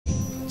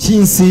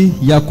jinsi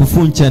ya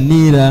kufunja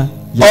nira.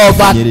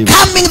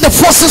 Overcoming the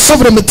forces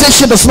of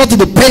limitation does not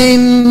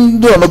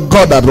depend on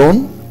God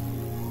alone.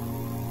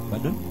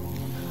 Pardon?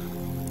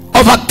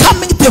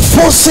 Overcoming the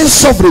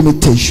forces of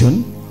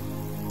limitation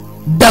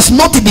does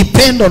not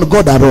depend on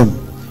God alone.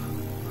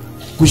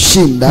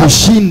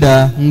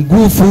 Kushinda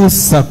nguvu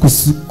za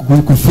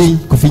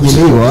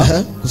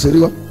kufinyiliwa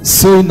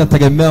sio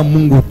inategemea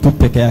Mungu tu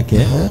peke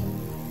yake.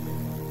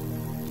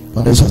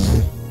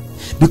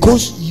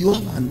 Because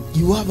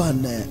you have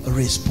an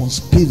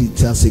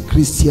responsibility as a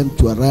Christian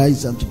to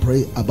arise and to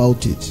pray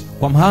about it.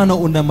 Kwa maana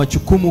una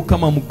majukumu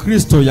kama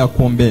Mkristo ya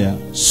kuombea.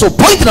 So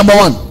point number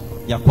 1.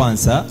 Ya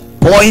kwanza.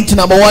 Point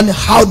number 1,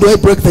 how do I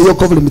break the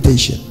yoke of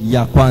limitation?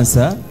 Ya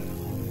kwanza.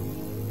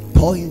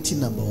 Point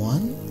number 1,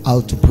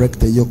 how to break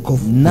the yoke of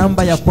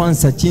namba ya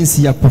kwanza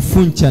jinsi ya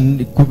kufunja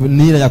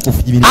nira ya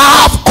kufinyiliwa.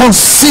 Have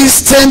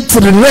consistent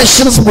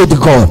relations with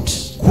God.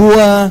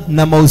 Kuwa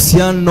na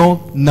mahusiano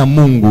na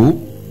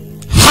Mungu.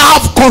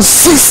 Have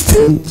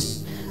consistent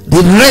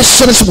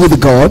relations with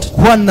God.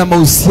 Kuwa na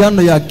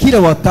mahusiano ya kila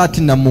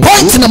wakati na Mungu.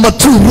 Point number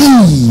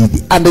 2,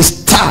 read and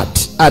start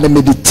and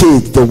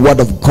meditate the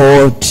word of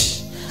God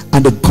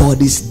and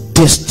God is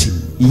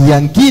destined.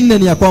 Yangine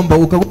ni ya kwamba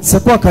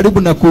ukakuwa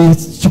karibu na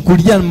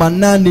kuchukulia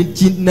manani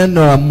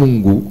neno la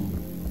Mungu.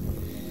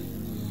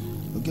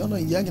 Ukiona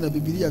ingiangi na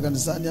Biblia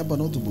kanisani hapa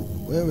notebook,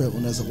 wewe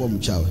unaweza kuwa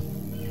mchawi.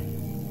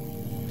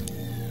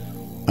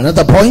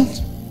 Another point.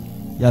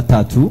 Ya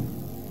tatu.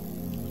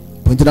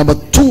 Point number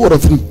 2 or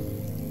 3.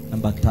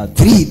 Number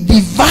 3.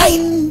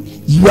 Divine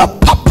your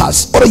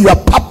purpose or your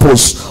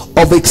purpose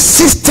of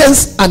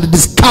existence and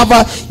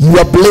discover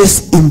your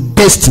place in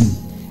destiny.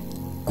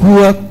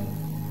 Kuwa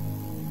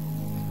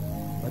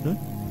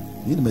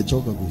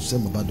nimechoka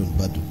kusema bado.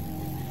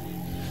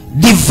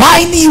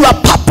 Divine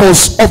your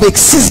purpose of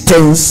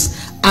existence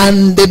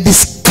and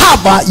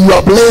discover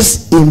your place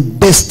in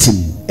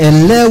destiny.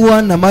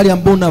 Elewa na mahali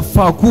ambapo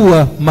unafaa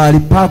kuwa mahali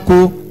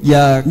pako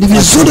ya. Ni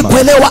vizuri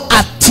kuelewa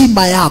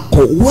hatima yako,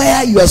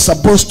 where you are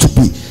supposed to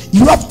be.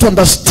 You have to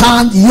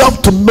understand, you have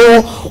to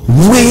know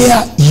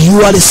where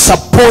you are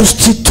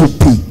supposed to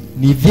be.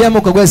 Ni vyema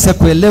ukaweza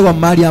kuelewa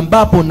mahali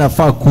ambapo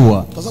unafaa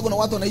kuwa. Kwa sababu kuna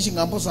watu wanaishi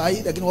ngambo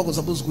sahihi lakini wako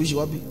supposed kuishi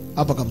wapi?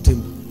 Hapa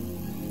Kaptembwa.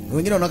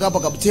 Wengine wanakaa hapa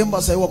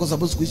Kaptembwa sahihi wako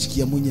supposed kuishi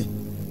Kiamunye.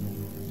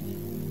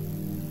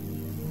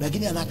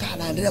 Lakini anakaa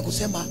anaendelea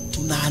kusema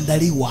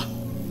tunaandaliwa.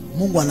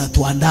 Mungu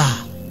anatuandaa.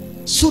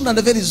 Soon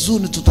and very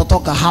soon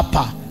tutatoka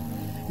hapa.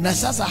 Na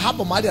sasa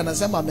hapo mahali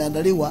anasema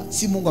ameandaliwa,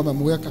 si Mungu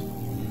amemweka.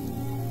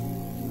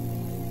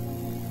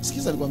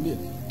 Sikiza nikwambie.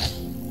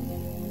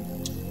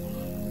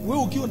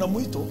 Wewe ukiwa na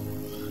mwito,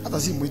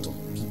 hata si mwito,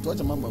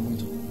 tuacha mambo ya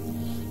mwito.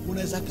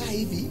 Unaweza kaa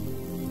hivi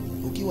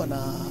ukiwa na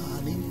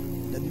nini?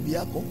 Na bibi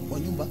yako kwa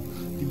nyumba,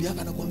 bibi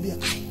yako anakuambia,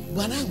 "Ai,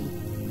 bwanangu,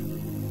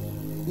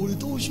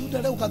 ulitoa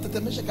ushuhuda leo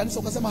ukatetemesha kanisa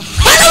ukasema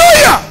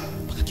haleluya."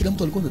 Mpaka kila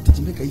mtu alikuwa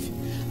anatetemeka hivi.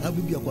 Na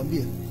bibi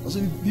akwambia, kwa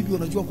sababu bibi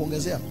unajua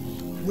kuongezea,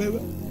 wewe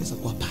unaweza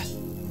kuwa pastor.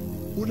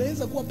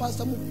 Unaweza kuwa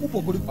pastor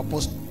mkubwa kuliko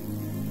apostle.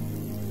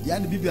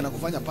 Yaani bibi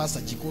anakufanya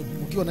pastor jikoni.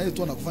 Ukiwa na yeye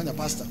tu anakufanya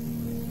pastor.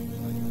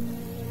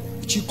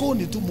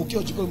 Jikoni tu,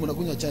 mkio jikoni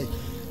mnakunywa chai.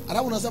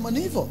 Alafu unasema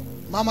ni hivyo.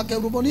 Mama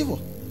Kerubo ni hivyo.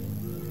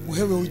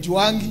 Wewe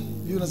ujuangi,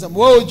 bibi unasema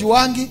wewe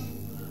ujuangi.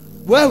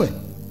 Wewe.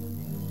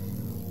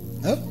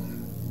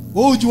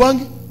 Wewe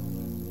ujuangi.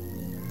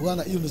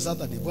 Bwana hiyo ni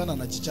Saturday. Bwana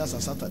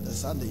anachichasa Saturday,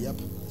 Sunday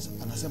hapa.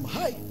 Anasema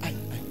hai.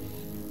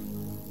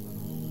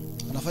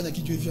 Anafanya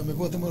kichwa hivi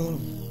amepewa temo.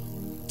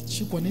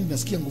 Si kwa nini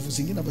nasikia nguvu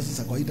zingine hapa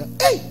sasa kawaida.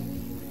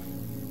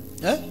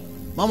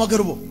 Mama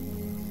Kerubo.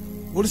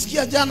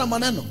 Ulisikia jana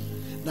maneno?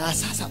 Na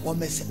sasa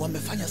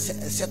wamefanya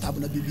setup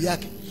na bibi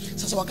yake.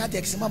 Sasa wakati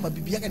akisimama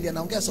bibi yake ndiye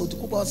anaongea sauti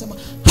kubwa wasema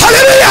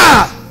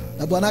haleluya.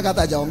 Na bwana yake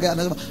hata hajaongea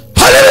anasema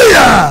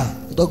haleluya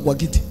kutoka kwa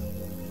kiti.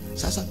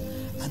 Sasa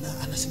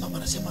anasimama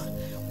anasema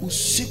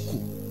usiku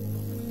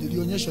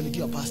nilionyeshwa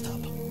nikiwa pastor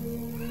hapa.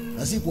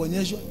 Na si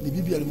kuonyeshwa, ni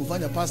bibi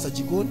alimfanya pastor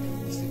jikoni.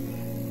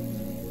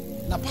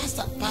 Na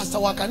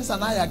pastor wa kanisa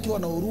naye akiwa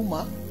na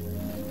huruma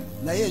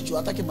na yeye juu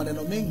hataki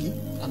maneno mengi,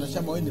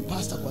 anasema wewe ni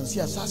pastor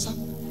kuanzia sasa,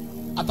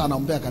 hata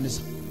anaombea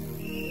kanisa.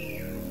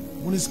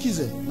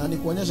 Munisikize na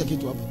nikuonyesha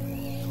kitu hapa.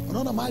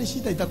 Unaona mahali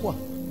shida itakuwa,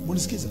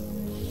 munisikize.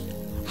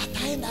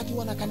 Ataenda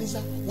akiwa na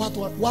kanisa,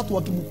 watu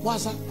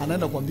wakimkwaza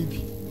anaenda kwa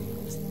bibi.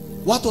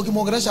 Watu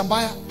wakimwongelesha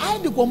mbaya,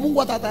 aende kwa Mungu,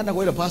 hata ataenda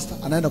kwa ile pastor,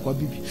 anaenda kwa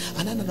bibi.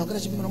 Anaenda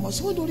naongelesha bibi na mama,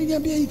 "Wewe ndio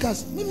uliniambia hii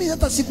kazi. Mimi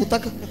hata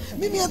sikutaka.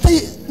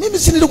 Mimi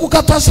si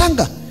nilikukata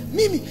sanga.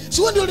 Mimi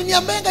si wewe ndio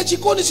uliniambia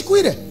jikoni siku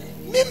ile.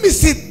 Mimi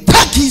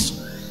sitaki hizo."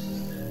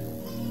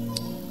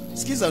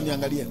 Sikiza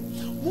uniangalie.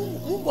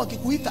 Mungu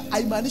akikuita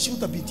haimaanishi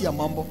utapitia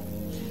mambo.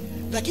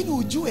 Lakini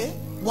ujue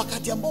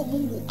wakati ambao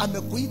Mungu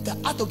amekuita,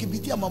 hata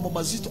ukipitia mambo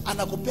mazito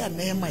anakupea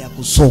neema ya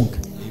kusonga.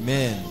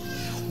 Amen.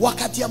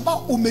 Wakati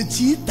ambao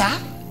umejiita,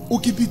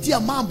 ukipitia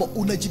mambo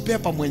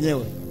unajipepa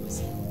mwenyewe.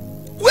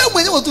 Wewe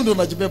mwenyewe tu ndio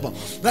unajipepa.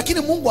 Lakini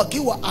Mungu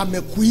akiwa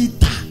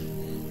amekuita,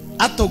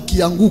 hata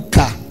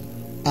ukianguka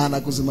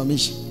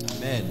anakusimamisha.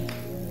 Amen.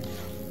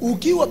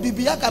 Ukiwa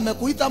bibi yako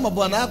amekuita ama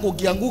bwana yako,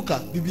 ukianguka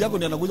bibi yako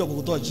ndiye anakuja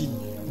kukutoa chini.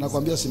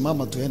 Nakwambia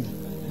simama tuende.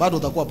 Bado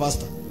utakuwa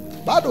pastor.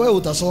 Bado wewe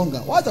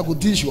utasonga. Wacha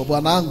kutishwa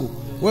bwanangu.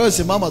 Wewe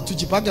simama tu,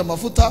 jipake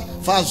mafuta,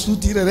 vaa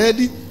suit ile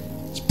ready.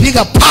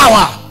 Piga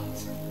power.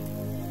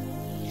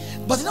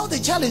 But now the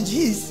challenge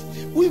is,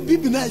 huyu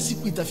bibi naye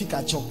siku itafika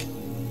achoke.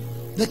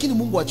 Lakini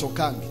Mungu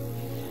achokange.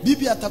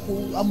 Bibi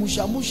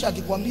atakuamusha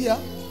akikwambia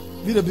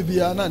vile bibi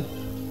ya nani?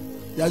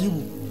 Ya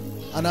Ayubu.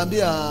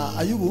 Anaambia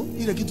Ayubu,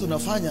 ile kitu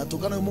unafanya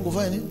tokana na Mungu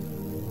fanya nini?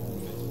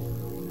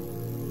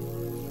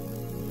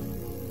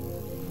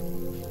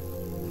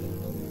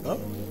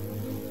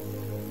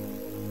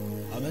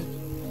 Amen.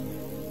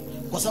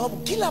 Kwa sababu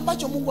kila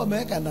ambacho Mungu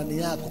ameweka ndani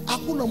yako,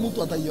 hakuna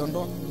mtu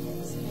ataiondoa.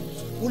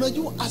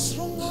 Unajua, as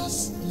long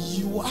as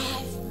you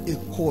have a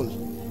call,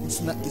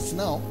 it's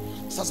now.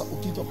 Sasa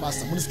ukiitwa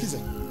pastor, mnisikize.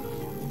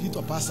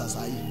 Ukiitwa pastor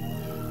sasa hivi.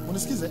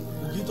 Mnisikize,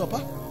 ukiitwa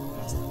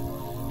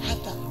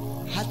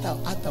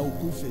hata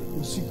ukufe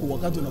usiku,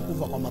 wakati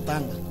unakufa kwa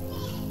matanga,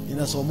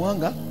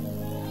 inasomwanga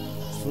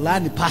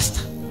fulani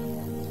pastor,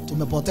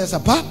 tumepoteza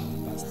pastor.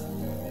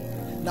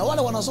 Na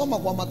wale wanasoma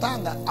kwa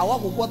matanga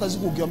hawakukuwa hata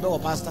siku ukiombewa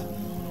pastor,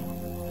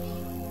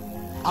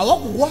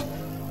 hawakukuwa.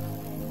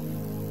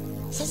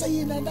 Sasa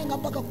hii inaendanga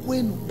mpaka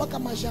kwenu, mpaka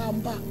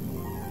mashamba,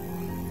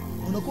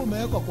 unakuwa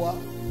umewekwa kwa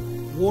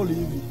wall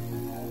hivi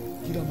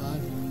kila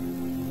mahali.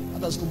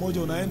 Hata siku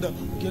moja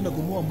ukienda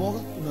kununua mboga,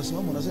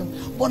 unasimama unasema,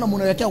 "Mbona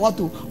mnawekea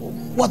watu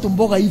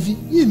mboga hivi?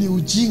 Hii ni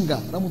ujinga."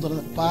 Na mtu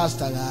anasema,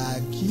 "Pastor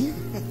Gaki."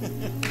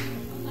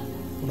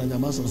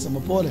 Unanyamaza unasema,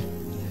 "Pole."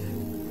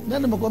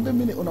 Nani nimekwambia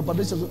mimi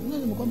unapandisha?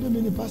 Nani nimekwambia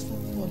mimi ni pastor?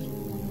 Pole.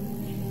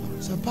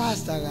 Sasa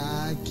Pastor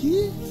Gaki.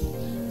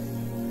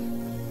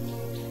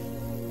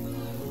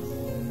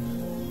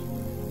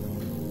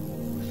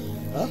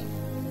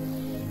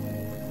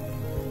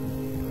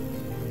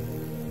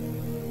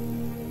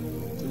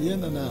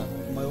 Tulienda na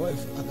my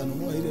wife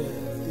akanunua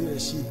ile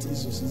sheet,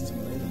 hizo system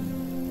na ile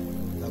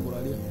ya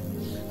kulalia.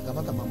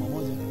 Akapata mama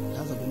moja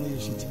akaanza kununua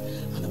hiyo sheet.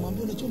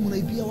 Anamwambia, "Unajua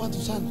mnaibia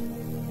watu sana.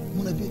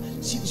 Mnaibia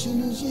si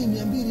uniuzie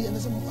 200."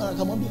 Anasema,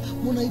 akamwambia,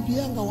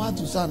 "Mnaibianga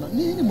watu sana."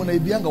 "Nini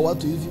mnaibianga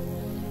watu hivi?"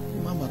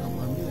 Mama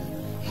akamwambia,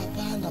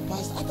 "Hapana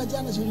pastor, hata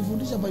jana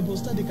tulifundisha Bible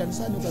study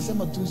kanisani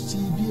ukasema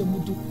tusiibie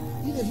mtu.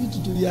 Ile vitu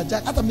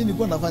tuliacha. Hata mimi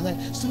nilikuwa nafanya.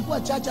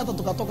 Tulikuwa chache hata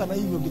tukatoka na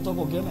hivyo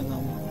kitoka ukienda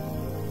ngamo."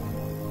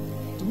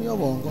 Tumia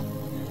bongo.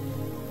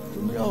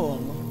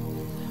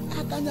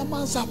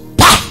 Akanyamaza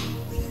pa.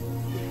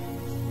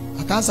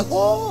 Akaanza,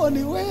 "Oh,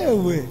 ni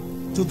wewe.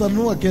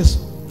 Tutanunua kesho.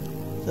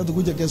 Sasa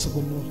tukuje kesho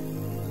kununua."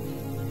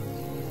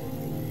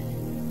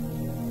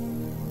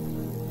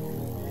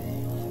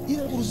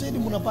 Ile crusade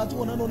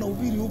mnapatiwa nani na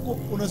ubiri huko,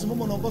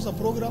 unasimama unaongoza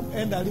program,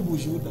 enda haribu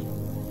ushuhuda.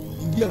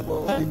 Ingia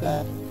kwa gari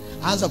ndani.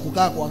 Anza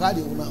kukaa kwa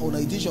gari,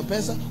 unaitishwa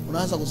pesa,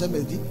 unaanza kusema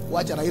eti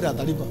wacha Raila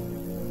atalipa.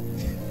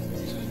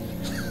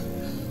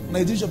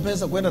 Unaitishwa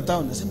pesa kwenda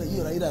town, nasema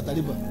hiyo Raila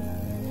atalipa.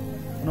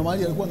 Kuna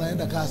mahali alikuwa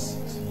anaenda kazi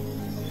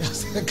ya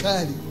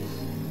serikali.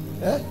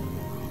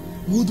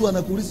 Mtu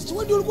anakuuliza,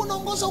 "Wewe ndio ulikuwa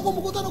unaongoza huko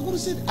mkutano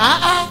crusade?"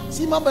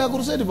 Si mambo ya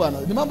crusade bwana,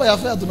 ni mambo ya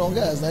afya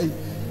tunaongea sasa hivi.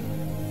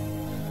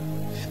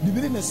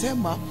 Biblia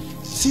inasema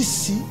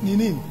sisi ni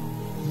nini?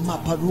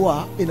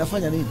 Mapadua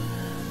inafanya nini?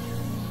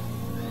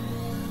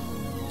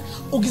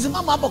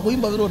 Ukisimama hapa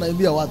kuimba vile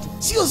unaimbia watu,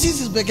 sio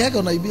sisi peke yake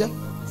unaimbia.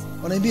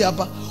 Unaimbia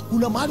hapa,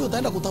 kuna mahali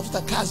utaenda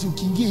kutafuta kazi,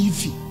 ukiingia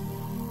hivi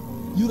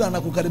yule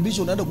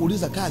anakukaribisha, unaenda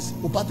kuuliza kazi,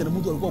 upate na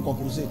mtu alikuwa kwa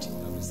crusade.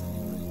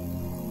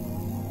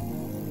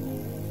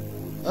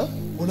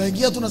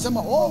 Unaingia tu unasema,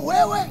 "Oh,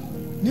 wewe,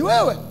 ni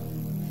wewe."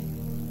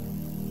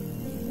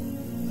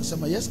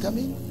 Nasema, "Yes,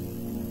 come in."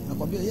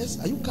 Nakwambia, "Yes,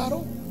 are you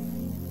Karo?"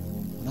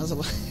 Unaanza,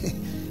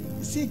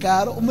 "Si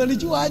Karo,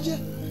 umenijua aje?"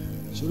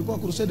 Sio ulikuwa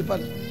crusade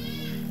pale.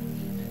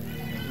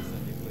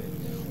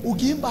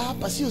 Ukiimba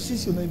hapa sio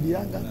sisi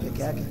unaimbianga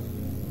peke yake.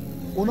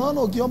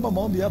 Unaona, ukiomba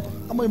maombi hapa,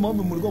 ama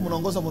maombi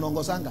mlikuwa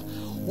mnaongozanga,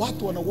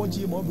 watu wanawoji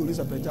hii maombi,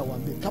 uliza peja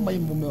waambie kama hii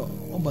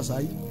mumeomba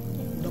sahi,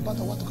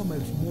 unapata watu kama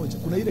 1000.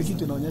 Kuna ile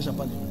kitu inaonyesha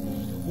pale.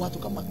 Watu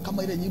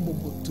kama ile nyimbo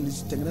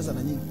tulitengeneza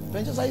na nyinyi.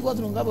 Peja sahi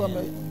watu ngapi wame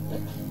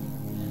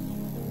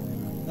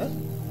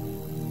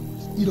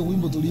ile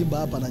wimbo tuliimba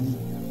hapa na nyinyi.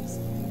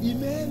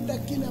 Imeenda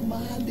kila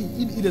mahali.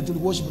 Ile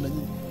tuliworship na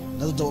nyinyi.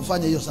 Na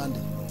tutafanya hiyo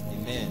Sunday.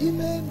 Amen.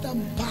 Imeenda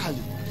mbali.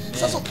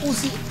 Sasa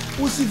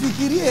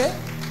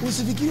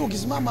usifikirie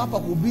ukisimama hapa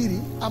kuhubiri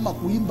ama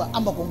kuimba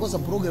ama kuongoza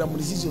program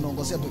ni sisi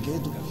unaongozea peke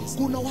yetu.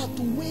 Kuna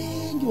watu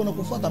wengi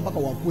wanakufuata mpaka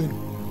wa kwenu.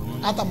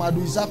 Hata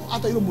maadui zako,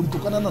 hata yule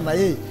mlitukanana na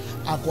yeye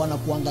ako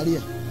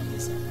anakuangalia.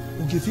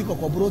 Ukifika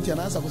kwa broti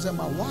anaanza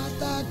kusema,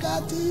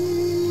 "Watakatifu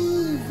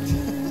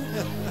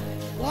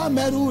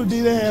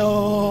wamerudi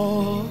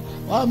leo.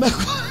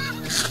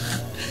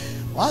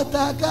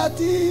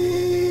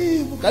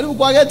 Watakatifu." Karibu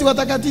kwa geti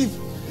watakatifu.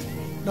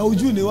 Na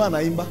ujui ni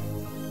wanaimba.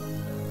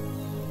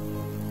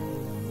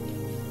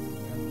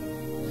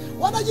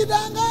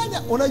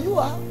 Wanajidanganya.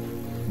 Unajua,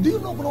 ndio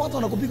kuna watu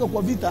wanakupika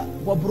kwa vita,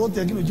 kwa broti,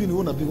 lakini ujui ni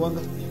wewe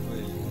unapigwanga.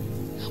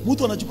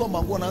 Mtu anachukua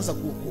manguo anaanza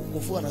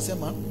kufua,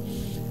 anasema,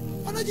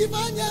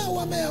 wanajifanya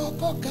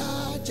wameokoka,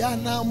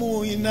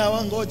 jehanamu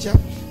inawangoja.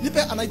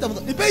 Anaita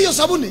mtu, nipe hiyo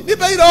sabuni,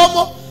 nipe hiyo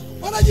omo.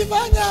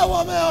 Wanajifanya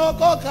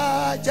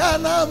wameokoka,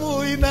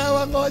 jehanamu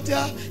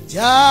inawangoja,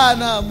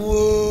 jehanamu.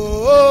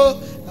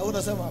 Na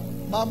unasema,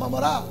 mama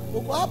Mora,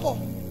 uko hapo?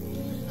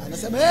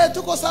 Anasema,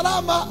 tuko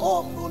salama.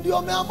 Ndio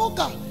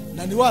umeamuka.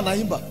 Na ni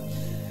wanaimba.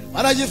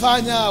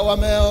 Wanajifanya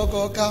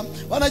wameokoka,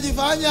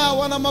 wanajifanya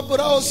wana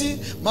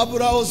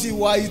maburausi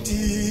white,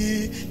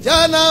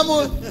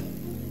 jehanamu.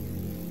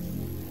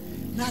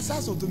 Na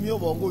sasa utumie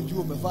bongo ujue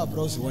umevaa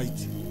blouse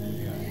white.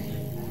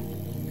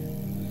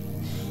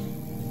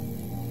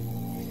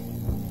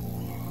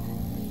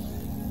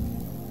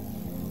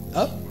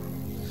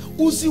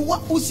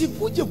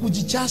 Usikuje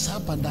kujichaza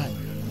hapa ndani,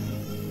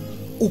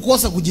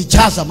 ukosa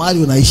kujichaza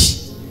mahali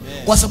unaishi.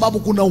 Kwa sababu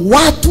kuna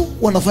watu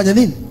wanafanya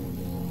nini?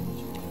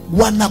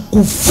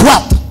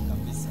 Wanakufuata.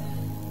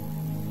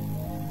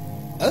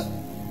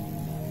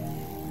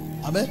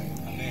 Amen.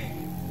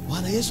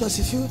 Bwana Yesu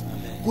asifiwe.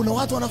 Kuna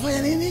watu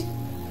wanafanya nini?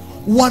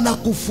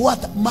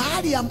 Wanakufuata.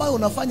 Mahali ambayo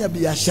unafanya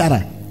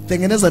biashara,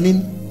 tengeneza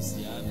nini?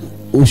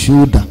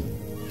 Ushuhuda.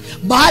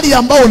 Mahali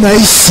ambayo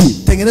unaishi,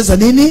 tengeneza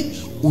nini?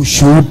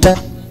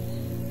 Ushuhuda.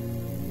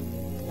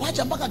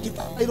 Wacha mpaka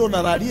kitanda hilo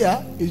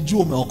unalalia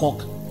ijue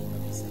umeokoka.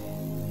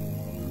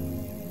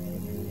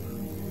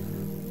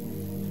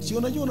 Si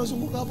unajua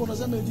unazunguka hapo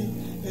unasema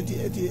eti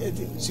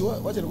si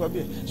wacha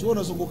nikwambie, si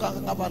unazunguka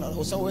hapa na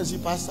usahau wewe si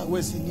pasta,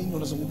 wewe si nini,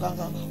 unazunguka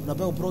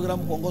unapewa program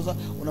kuongoza,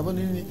 unapewa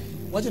nini.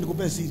 Wacha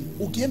nikupe siri,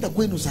 ukienda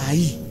kwenu saa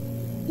hii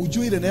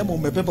ujue ile neema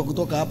umepepa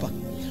kutoka hapa.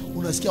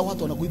 Unasikia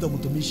watu wanakuita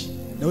mtumishi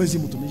na wewe si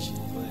mtumishi.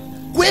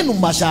 Kwenu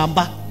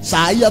mashamba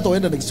saa hii hata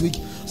uenda next week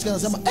usikia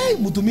anasema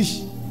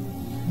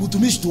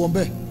mtumishi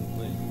tuombe.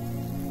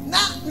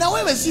 Na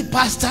wewe si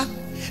pasta,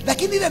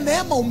 lakini ile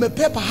neema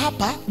umepepa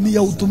hapa ni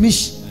ya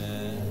utumishi.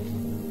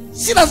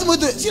 Si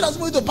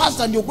lazima uite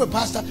pastor ndio kuwe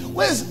pastor.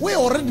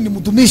 Wewe already ni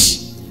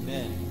mtumishi.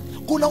 Amen.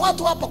 Kuna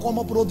watu hapa kwa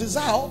mabrodi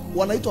zao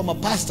wanaitwa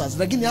mapastors,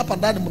 lakini hapa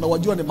ndani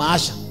mnawajua ni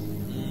maasha.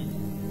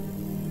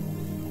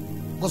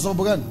 Kwa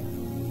sababu gani?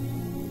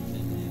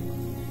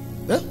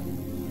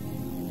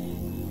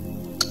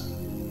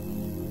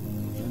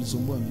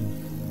 Yanisumbua mimi.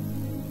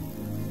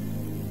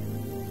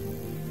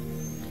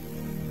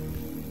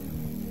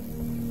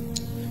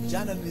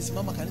 Jana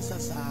nilisimama kanisa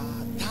saa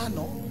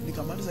 5,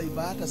 nikamaliza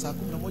ibada saa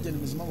 11,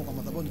 nimesimama kwa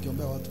madhabahu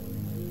nikiombea watu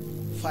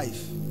 5.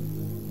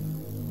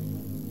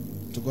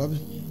 Tuko wapi?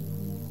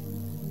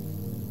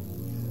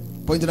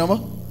 Point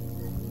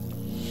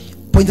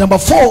number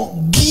 4,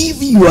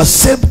 give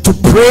yourself to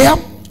prayer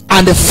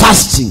and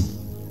fasting.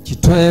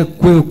 Jitoe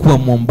kwa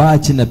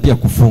mwombaji na pia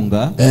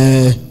kufunga.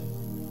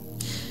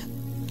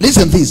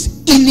 Listen this,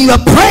 in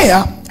your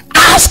prayer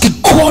ask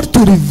God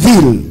to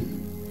reveal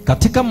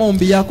katika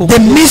maombi yako the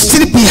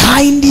mystery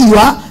behind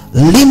your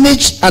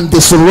lineage and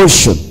the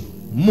solution.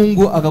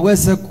 Mungu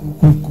akaweza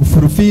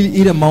kufulfill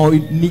ile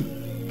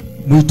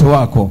mwito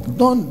wako.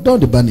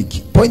 Don't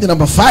panic. Point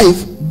number 5,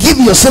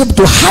 give yourself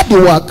to hard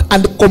work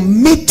and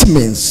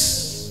commitments.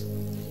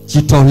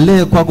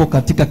 Jitolee kwako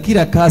katika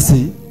kila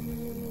kazi.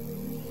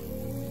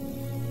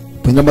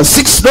 Point number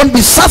 6, don't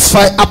be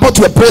satisfied about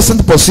your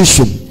present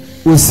position.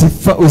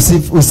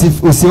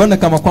 Usione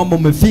kama kwamba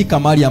umefika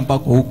mahali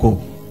ambako huko.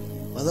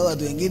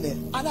 Watu wengine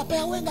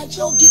anapea wenga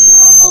cheo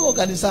kidogo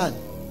kanisani,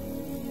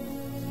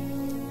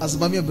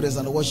 asimamie praise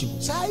and worship.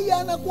 Sasa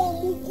anakuwa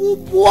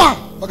mkubwa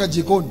mpaka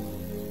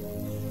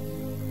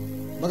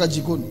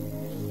jikoni.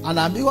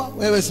 Anaambiwa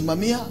wewe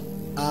simamia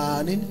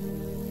nini?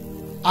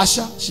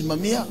 Asha,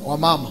 simamia wa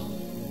mama.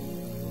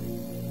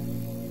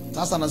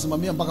 Sasa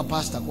anasimamia mpaka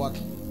pastor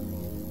kwake.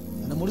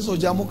 Anamuuliza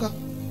hujamuka?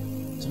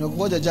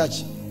 Tunakungoja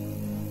judge.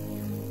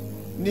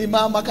 Ni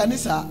mama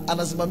kanisa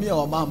anasimamia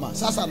wa mama.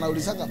 Sasa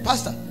anaulizanga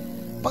pastor,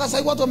 mpaka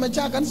sasa watu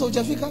wamejaa kanisa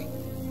hujafika?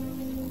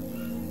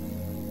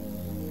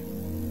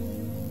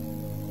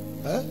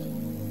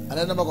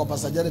 Anaenda kwa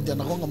pastor Jared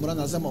anakonga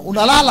mranga anasema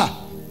unalala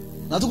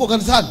na tuko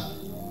kanisani.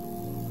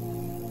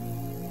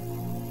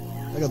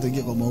 Nataka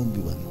tuingie kwa maombi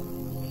bwana.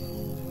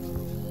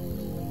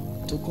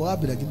 Tuko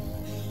wapi lakini?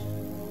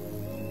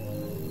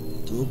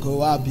 Tuko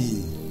wapi?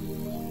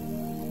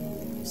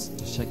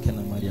 Tushake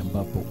na mahali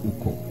ambapo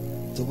uko.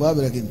 Tuko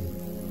wapi lakini?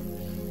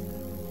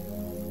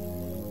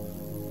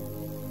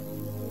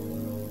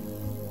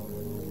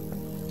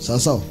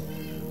 Sasa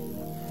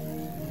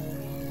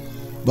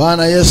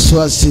Bwana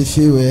Yesu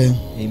asifiwe.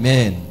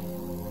 Amen.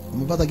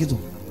 Umepata kitu?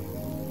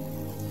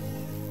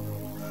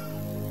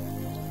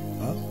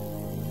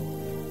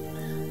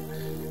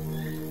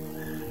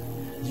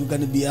 You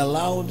can be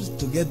allowed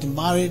to get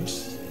married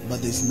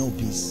but there's no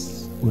peace.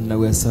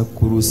 Unaweza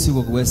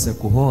kuruhusiwa kuweza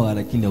kuoa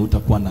lakini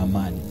hautakuwa na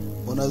amani.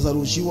 Unaweza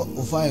ruhusiwa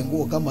uvae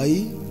nguo kama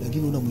hii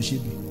lakini una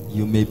mshipi.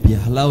 You may be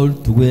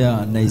allowed to wear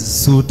a nice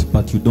suit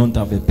but you don't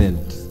have a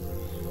belt.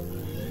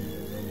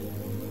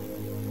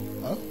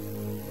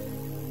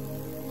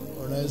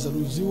 Unaweza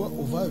ruhusiwa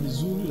uvae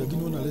vizuri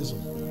lakini una leso.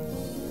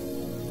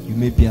 You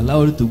may be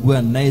allowed to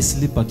wear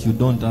nicely but you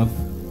don't have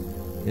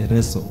a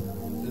wrestle.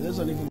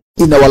 Leso ni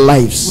in our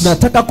lives.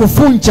 Unataka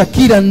kufunja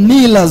kila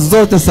nila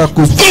zote za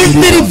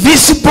kufinyiliwa. Every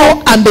visible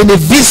and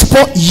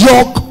invisible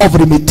yoke of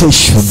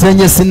limitation.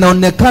 Zenye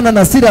zinaonekana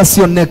na zile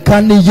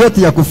sionekani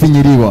yote ya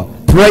kufinyiliwa.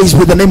 Praise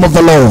be the name of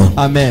the Lord.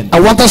 Amen. I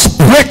want us to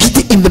break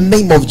it in the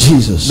name of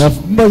Jesus.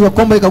 Na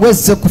kwamba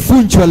ikaweze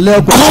kufunjwa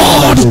leo kwa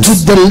jina la God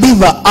Yesu. to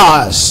deliver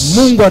us.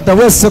 Mungu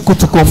ataweza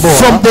kutukomboa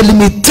From the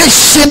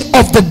limitation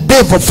of the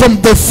devil, from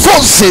the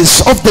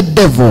forces of the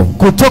devil.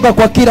 kutoka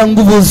kwa kila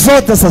nguvu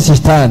zote za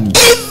shetani.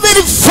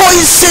 Every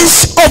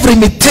voices of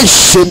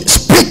limitation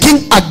speaking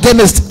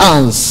against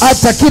us.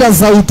 Hata kila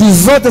sauti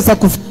zote za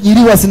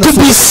kufinyiliwa To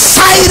be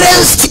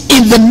silenced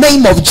in the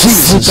name of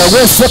Jesus.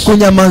 Zikaweze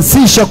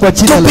kunyamazishwa kwa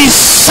jina To la be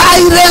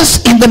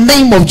silenced in the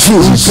name of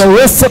Jesus.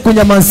 Zikaweze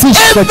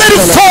kunyamazishwa kwa Every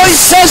jina la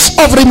voices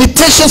of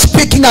limitation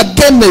speaking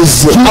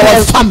against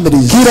our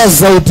families. Kila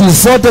sauti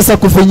zote za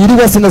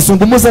kufinyiliwa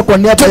zinazungumza kwa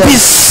niaba To ya be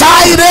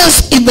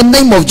silenced in the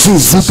name of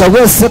Jesus.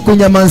 zikaweze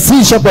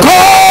kunyamazishwa kwa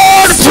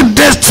God to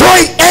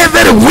destroy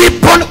every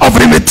weapon of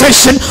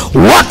limitation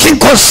working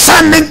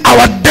concerning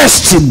our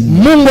destiny.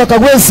 Mungu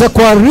akaweza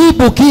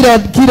kuharibu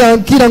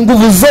kila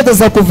nguvu zote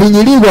za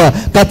kufinyiliwa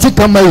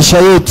katika maisha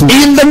yetu.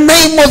 In the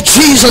name of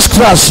Jesus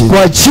Christ.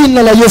 Kwa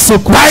jina la Yesu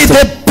By Kristo.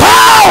 the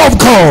power of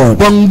God.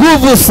 Kwa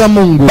nguvu za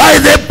Mungu. By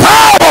the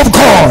power of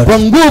God. Kwa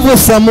nguvu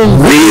za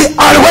Mungu. We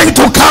are going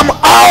to come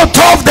out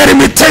of the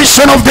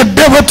limitation of the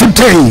devil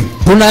today.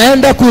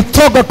 Tunaenda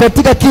kutoka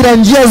katika kila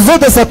njia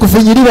zote za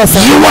kufinyiliwa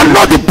sana. You are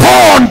not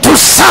born to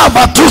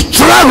suffer, to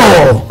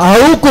struggle.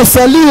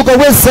 Haukuzaliwa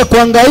ukaweza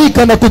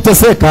kuhangaika na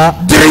kuteseka.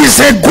 There is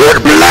a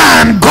good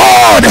plan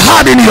God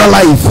had in your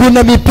life.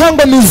 Kuna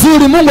mipango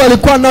mizuri Mungu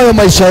alikuwa nayo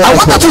maisha yako.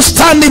 I want to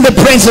stand in the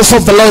presence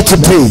of the Lord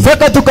today.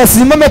 Nataka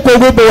tukasimame kwa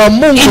uwepo wa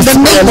Mungu In the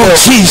name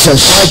of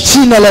Jesus. Kwa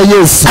jina la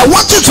Yesu. I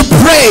want you to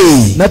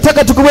pray.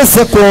 Nataka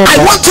tukaweze kuomba. I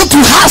want you to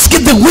ask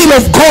the will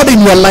of God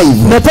in your life.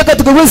 Nataka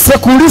tukaweze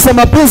kuuliza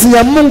mapenzi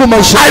ya Mungu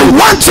maisha. I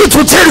want you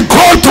to tell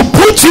God to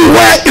put you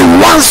where He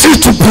wants you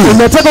to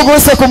be. Nataka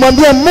kuweza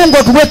kumwambia Mungu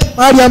akuweke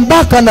mahali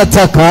ambako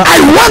anataka. I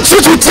want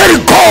you to tell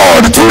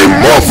God to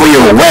remove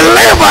you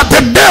wherever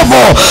the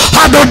devil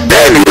had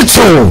ordained you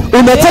to.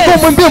 Unataka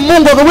kumwambia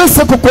Mungu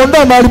akaweze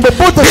kukuondoa mahali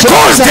popote.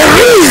 Because there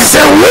is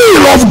a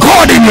will of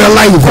God in your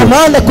life. Kwa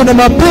maana kuna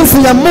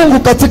mapenzi ya Mungu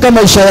katika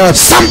maisha yako.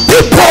 Some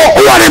people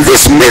who are in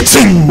this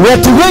meeting,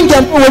 watu wengi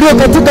ambao walio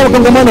katika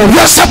kongamano, you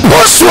are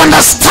supposed to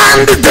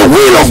understand the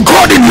will of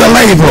God in your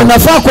life.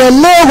 unafaa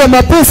kuelewa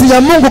mapenzi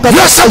ya Mungu You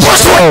katika are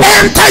supposed to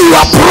enter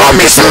your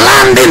promised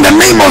land in the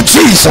name of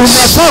Jesus.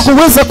 unafaa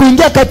kuweza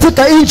kuingia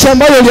katika nchi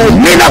ambayo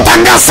uliahidiwa.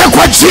 Ninatangaza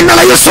kwa jina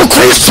la Yesu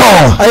Kristo,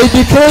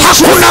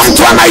 hakuna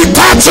mtu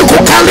anahitaji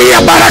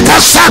kukalia baraka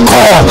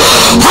zako,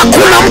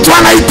 hakuna mtu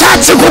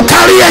anahitaji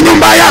kukalia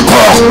nyumba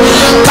yako,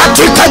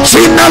 katika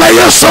jina la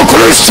Yesu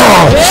Kristo,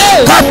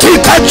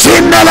 katika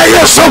jina la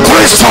Yesu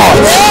Kristo,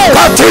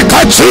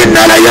 katika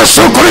jina la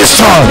Yesu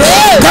Kristo,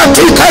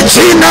 katika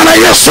jina la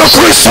Yesu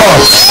Kristo.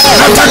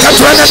 Nataka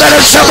tuende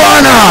mbele za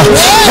Bwana,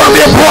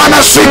 mwambie Bwana,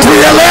 siku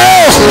ya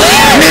leo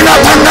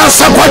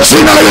ninatangaza kwa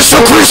jina la Yesu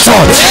Kristo,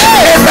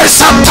 every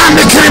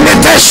satanic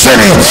limitation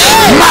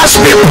must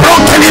be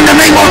broken in the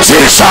name of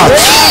Jesus,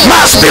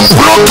 must be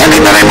broken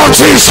in the name of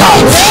Jesus.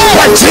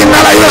 Kwa jina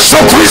la Yesu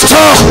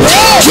Kristo,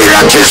 kila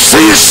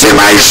kizuizi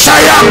maisha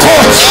yako,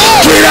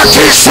 kila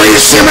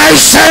kizuizi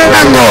maisha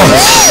yangu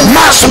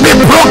must be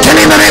broken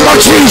in the name of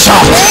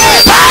Jesus.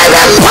 By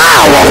the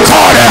power of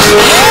God,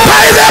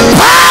 by the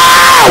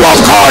power of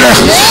God,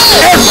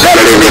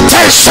 every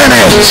limitation,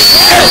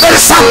 every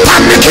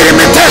satanic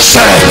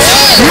limitation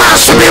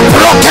must be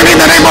broken in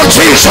the name of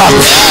Jesus,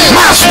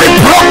 must be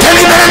broken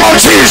in the name of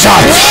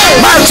Jesus,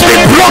 must be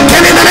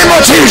broken in the name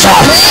of Jesus.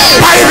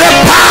 By the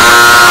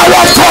power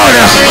of God,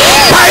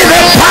 by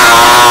the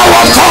power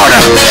of God,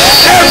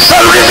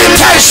 every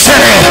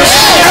limitation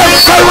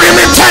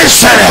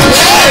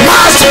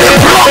must be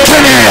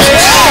broken.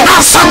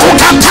 Asa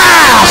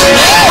kukataa,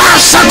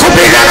 asa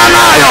kupigana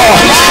nayo,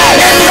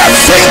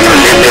 anything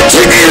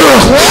limiting you,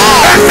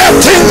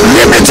 anything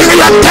limiting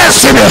your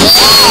destiny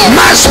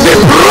must be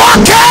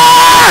broken.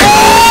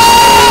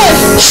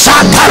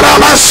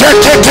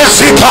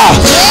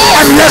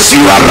 Unless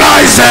you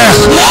arise,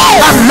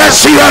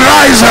 unless you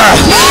arise,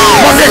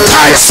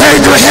 Mordecai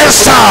said to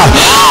Esther,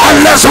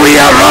 unless we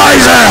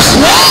arise,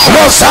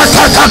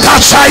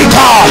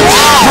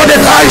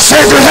 Mordecai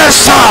said to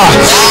Esther,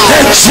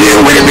 the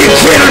Jew will be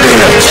killed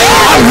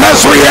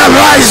unless we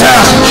arise.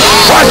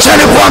 Wacha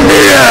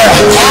nikwambie,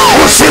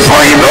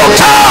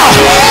 usipoinuka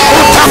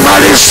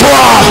utamalizwa.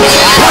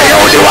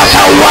 Wayahudi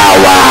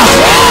watauawa,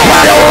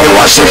 Wayahudi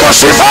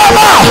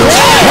wasiposimama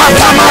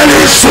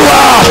watamalizwa,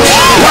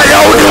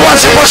 Wayahudi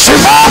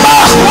wasiposimama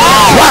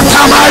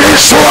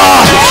watamalizwa.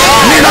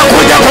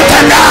 Ninakuja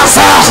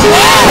kutangaza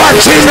kwa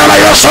jina la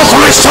Yesu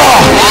Kristo,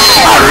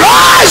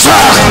 arise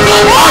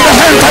and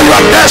enter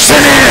your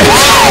destiny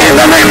in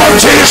the name of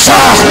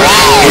Jesus.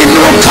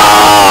 Inuka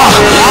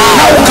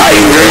na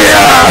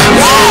ukaingia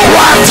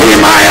kwa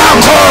hatima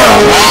yako,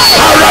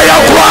 mara ya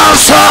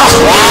kwanza,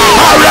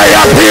 mara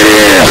ya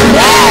pili.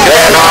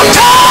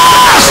 Inuka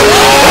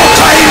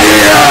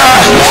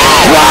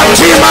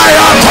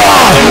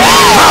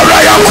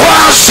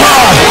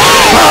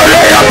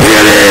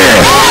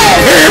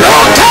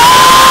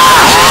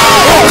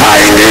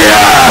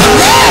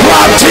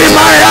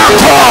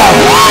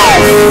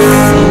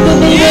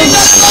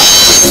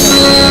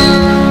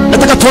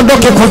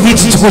tuondoke kwa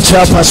vitu tukuche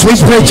hapa. So we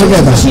pray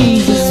together.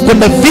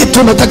 Kuna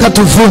vitu nataka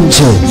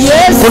tuvunje.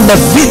 Kuna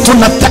vitu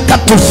nataka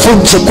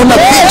tuvunje. Kuna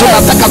vitu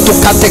nataka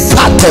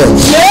tukatekate.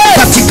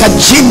 Katika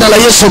jina la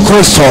Yesu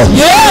Kristo.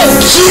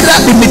 Kila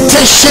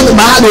limitation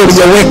mahali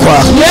uliyowekwa,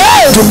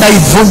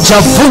 tunaivunja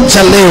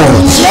vunja leo.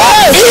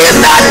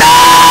 In the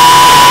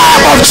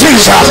name of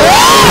Jesus.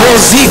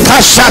 Rozika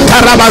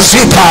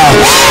shakarabazika.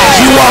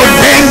 You are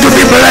ordained to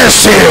be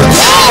blessed.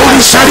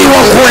 Ulisaliwa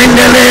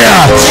kuendelea.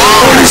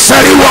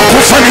 Ulisaliwa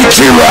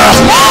kufanikiwa.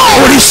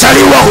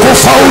 Ulisaliwa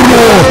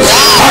kufaulu.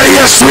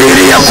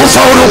 Aliyesuiria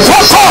kufaulu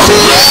kwako,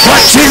 kwa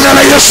jina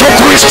la Yesu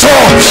Kristo,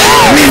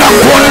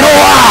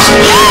 ninakuondoa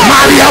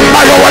mahali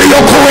ambayo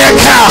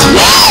waliokuweka,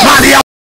 mahali